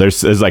unbelievable.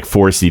 There's like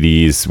 4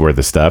 CDs worth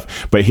of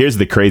stuff. But here's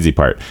the crazy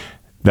part.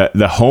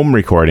 The home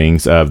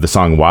recordings of the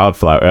song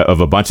Wildflower,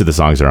 of a bunch of the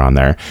songs are on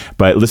there.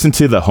 But listen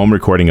to the home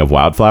recording of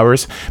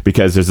Wildflowers,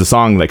 because there's a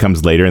song that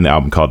comes later in the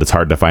album called It's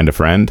Hard to Find a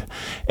Friend.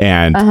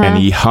 And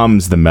he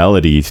hums the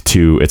melody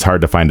to It's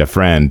Hard to Find a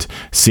Friend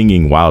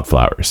singing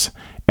Wildflowers.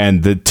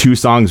 And the 2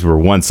 songs were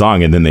one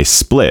song, and then they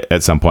split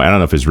at some point. I don't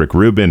know if it's Rick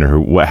Rubin or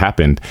what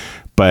happened,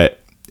 but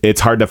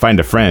It's Hard to Find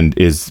a Friend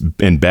is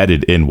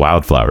embedded in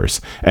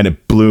Wildflowers, and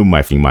it blew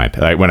my mind.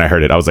 Like, when I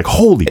heard it, I was like,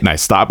 holy, and I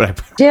stopped.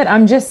 Shit,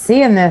 I'm just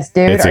seeing this,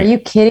 dude. Are you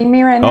kidding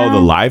me right now? Oh, the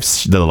live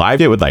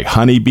bit with like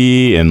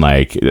Honeybee and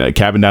like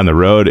Cabin Down the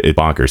Road, it's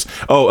bonkers.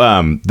 Oh,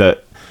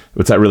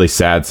 what's that really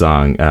sad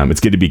song? It's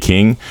Good to Be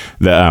King.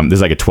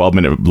 There's like a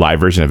 12-minute live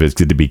version of It's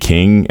Good to Be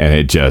King, and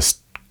it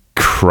just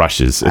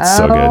crushes. It's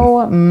so good.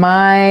 Oh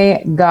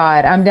my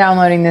God. I'm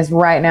downloading this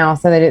right now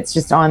so that it's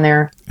just on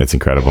there. It's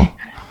incredible.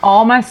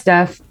 All my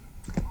stuff,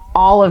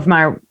 all of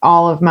my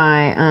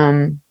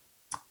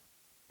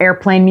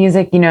airplane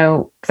music, you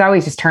know, because I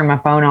always just turn my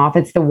phone off.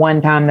 It's the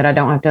one time that I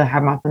don't have to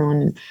have my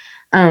phone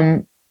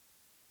on.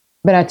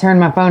 But I turned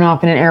my phone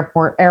off in an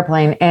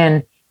airplane,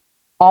 and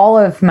all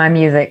of my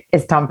music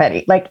is Tom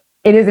Petty. Like,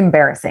 it is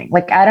embarrassing.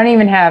 Like, I don't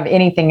even have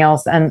anything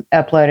else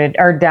uploaded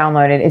or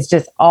downloaded. It's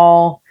just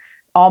all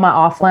my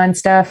offline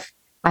stuff.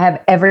 I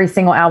have every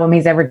single album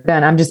he's ever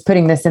done. I'm just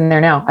putting this in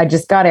there now. I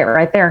just got it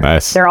right there.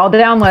 Nice. They're all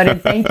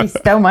downloaded. Thank you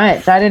so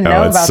much. I didn't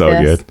know about so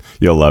this. Good.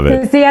 You'll love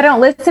it. See, I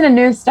don't listen to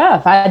new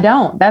stuff. I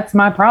don't. That's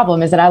my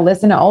problem, is that I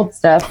listen to old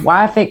stuff.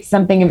 Why fix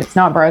something if it's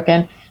not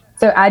broken?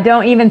 So I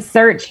don't even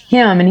search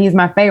him, and he's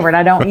my favorite.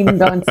 I don't even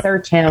go and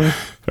search him.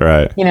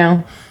 Right. You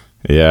know?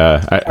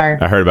 Yeah.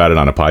 I heard about it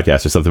on a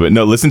podcast or something. But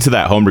no, listen to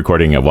that home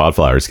recording of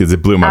Wildflowers, because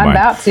it blew my mind. I'm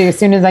about to. As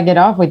soon as I get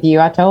off with you,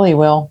 I totally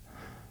will.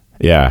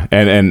 Yeah,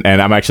 and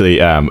I'm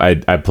actually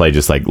I play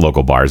just like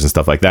local bars and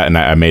stuff like that, and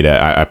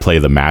I play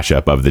the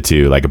mashup of the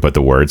two. Like, I put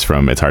the words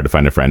from It's Hard to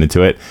Find a Friend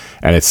into it,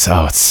 and it's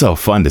so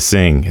fun to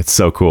sing. It's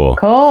so cool.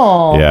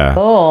 Cool. Yeah.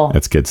 Cool.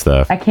 It's good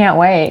stuff. I can't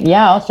wait.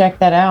 Yeah, I'll check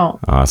that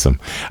out.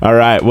 Awesome. All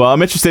right. Well,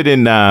 I'm interested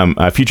in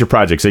future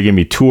projects. Are you going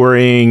to be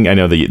touring? I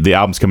know the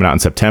album's coming out in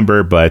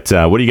September, but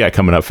what do you got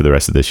coming up for the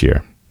rest of this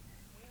year?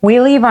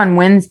 We leave on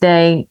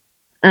Wednesday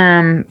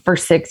for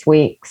 6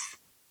 weeks,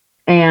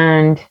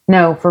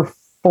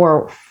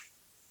 for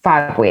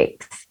 5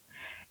 weeks.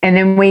 And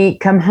then we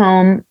come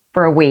home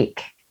for a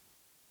week.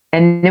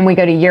 And then we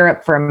go to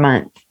Europe for a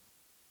month.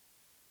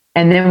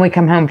 And then we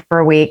come home for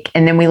a week.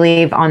 And then we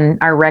leave on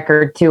our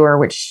record tour,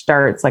 which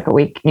starts like a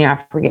week,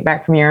 after we get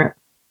back from Europe,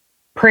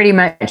 pretty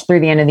much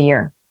through the end of the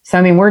year. So,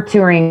 I mean, we're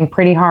touring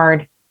pretty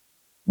hard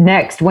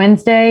next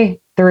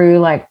Wednesday through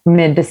like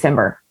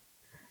mid-December.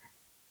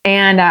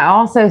 And I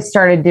also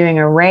started doing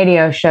a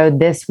radio show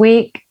this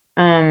week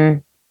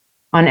on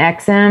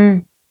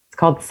XM. It's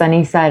called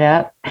Sunny Side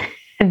Up.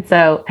 And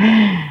so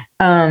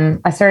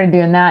I started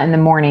doing that in the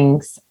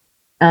mornings.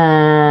 So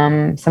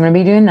I'm going to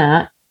be doing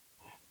that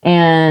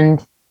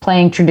and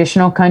playing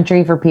traditional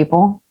country for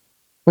people,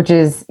 which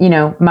is,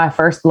 my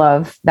first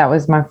love. That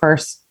was my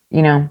first,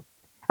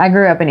 I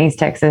grew up in East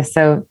Texas.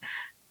 So,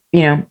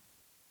 we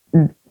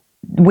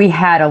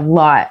had a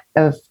lot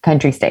of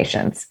country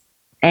stations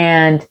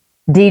and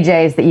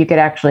DJs that you could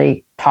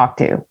actually talk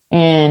to,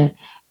 and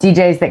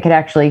DJs that could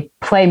actually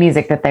play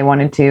music that they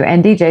wanted to,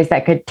 and DJs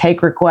that could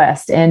take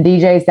requests, and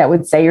DJs that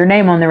would say your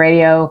name on the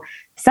radio.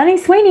 Sunny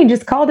Sweeney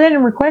just called in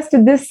and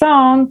requested this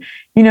song,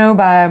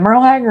 by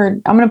Merle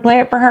Haggard. I'm going to play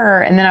it for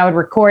her. And then I would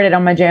record it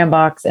on my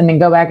Jambox and then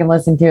go back and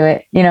listen to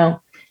it,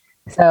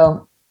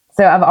 So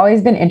I've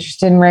always been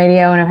interested in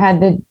radio, and I've had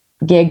the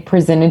gig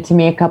presented to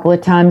me a couple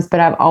of times, but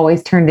I've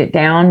always turned it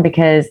down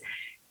because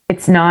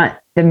it's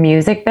not the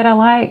music that I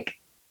like.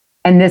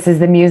 And this is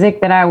the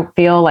music that I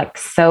feel like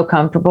so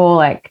comfortable,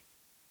 like,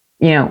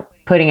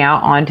 putting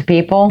out onto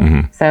people.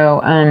 Mm-hmm. So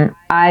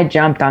I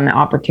jumped on the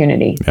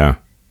opportunity. Yeah.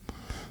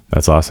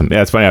 That's awesome.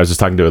 Yeah, it's funny. I was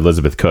just talking to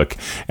Elizabeth Cook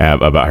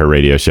about her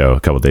radio show a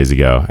couple of days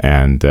ago,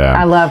 and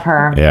I love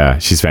her. Yeah,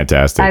 she's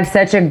fantastic. I have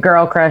such a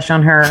girl crush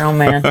on her. Oh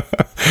man.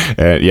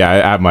 Yeah,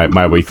 I have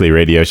my weekly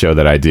radio show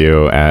that I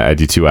do. I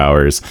do 2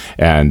 hours,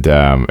 and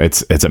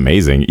it's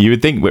amazing. You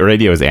would think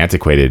radio is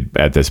antiquated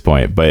at this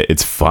point, but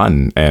it's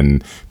fun,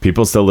 and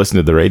people still listen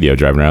to the radio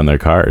driving around their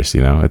cars.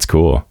 It's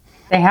cool.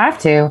 They have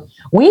to.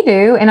 We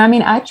do, and I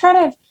mean, I try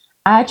to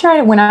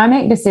when I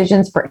make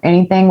decisions for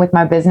anything with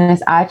my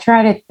business, I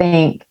try to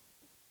think,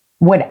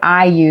 would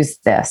I use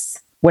this?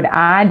 Would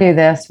I do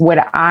this? Would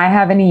I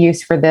have any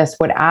use for this?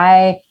 Would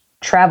I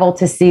travel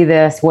to see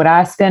this? Would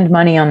I spend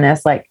money on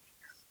this? Like,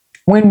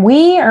 when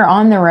we are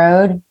on the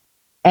road,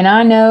 and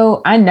I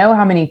know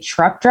how many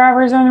truck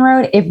drivers are on the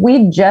road. If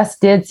we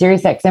just did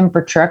SiriusXM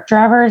for truck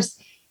drivers,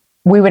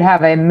 we would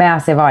have a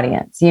massive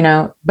audience,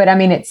 but I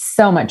mean, it's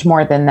so much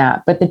more than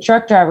that. But the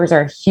truck drivers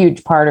are a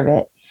huge part of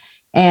it.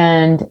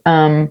 And,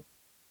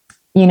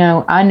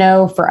 I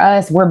know for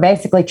us, we're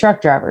basically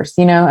truck drivers,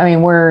 I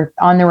mean, we're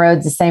on the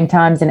roads the same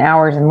times and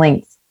hours and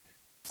lengths.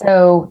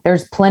 So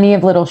there's plenty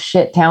of little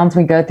shit towns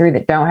we go through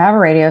that don't have a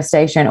radio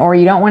station, or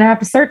you don't want to have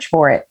to search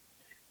for it.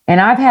 And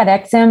I've had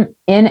XM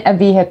in a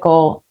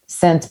vehicle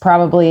since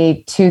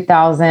probably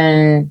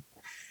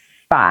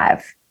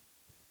 2005.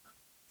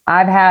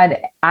 I had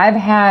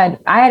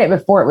it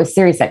before it was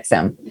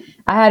SiriusXM.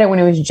 I had it when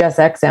it was just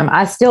XM.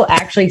 I still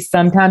actually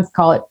sometimes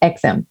call it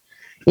XM,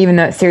 even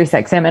though it's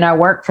SiriusXM, and I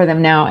work for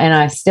them now, and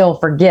I still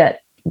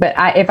forget. But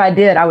if I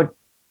did, I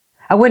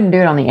wouldn't do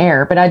it on the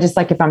air. But I just,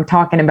 like, if I'm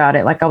talking about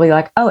it, like, I'll be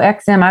like, oh,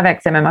 XM, I have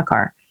XM in my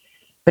car,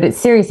 but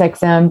it's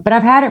SiriusXM. But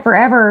I've had it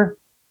forever,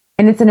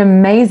 and it's an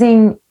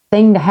amazing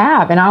thing to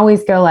have. And I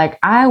always go like,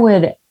 I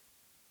would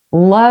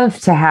love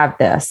to have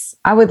this.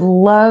 I would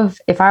love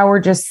if I were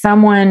just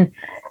someone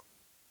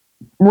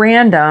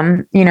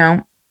random,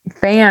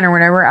 fan or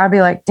whatever, I'd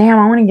be like, damn,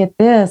 I want to get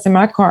this in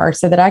my car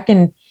so that I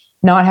can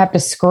not have to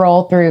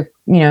scroll through,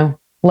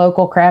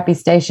 local crappy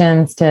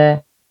stations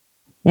to,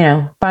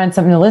 find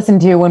something to listen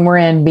to when we're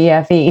in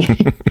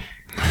BFE.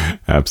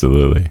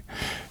 Absolutely.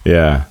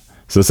 Yeah.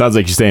 So it sounds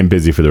like you're staying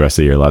busy for the rest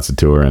of the year. Lots of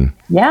touring.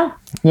 Yeah.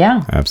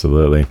 Yeah.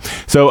 Absolutely.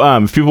 So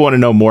if people want to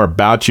know more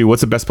about you,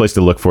 what's the best place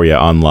to look for you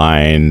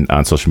online,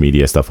 on social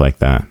media, stuff like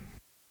that?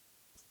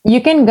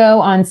 You can go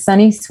on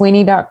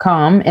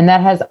sunnysweeney.com, and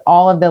that has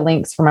all of the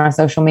links for my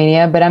social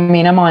media. But I'm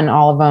on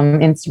all of them: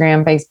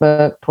 Instagram,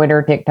 Facebook,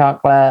 Twitter, TikTok,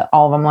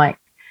 all of them.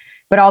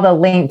 But all the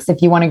links,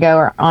 if you want to go,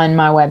 are on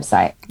my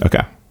website.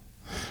 Okay.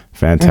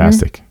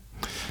 Fantastic. Mm-hmm.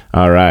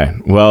 All right.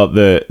 Well,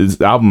 the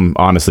album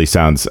honestly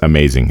sounds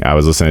amazing. I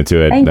was listening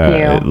to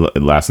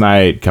it last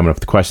night, coming up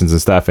with the questions and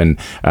stuff. And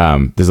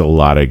there's a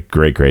lot of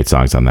great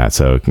songs on that.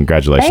 So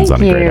congratulations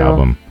on a great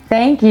album.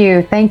 Thank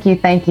you.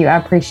 I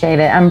appreciate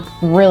it. I'm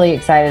really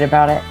excited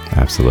about it.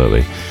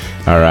 Absolutely.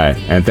 All right.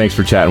 And thanks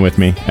for chatting with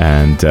me.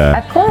 And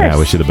of course. I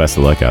wish you the best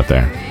of luck out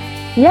there.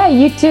 Yeah,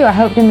 you too. I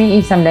hope to meet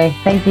you someday.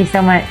 Thank you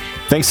so much.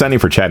 Thanks, Sunny,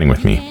 for chatting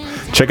with me.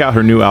 Check out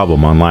her new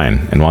album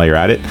online. And while you're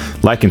at it,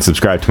 like and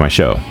subscribe to my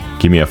show.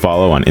 Give me a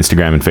follow on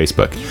Instagram and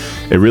Facebook.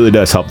 It really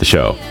does help the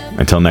show.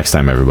 Until next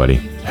time, everybody,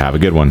 have a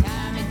good one.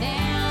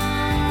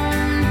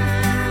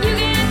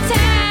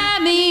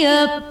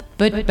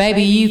 But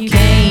baby, you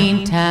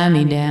can't tie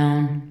me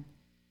down.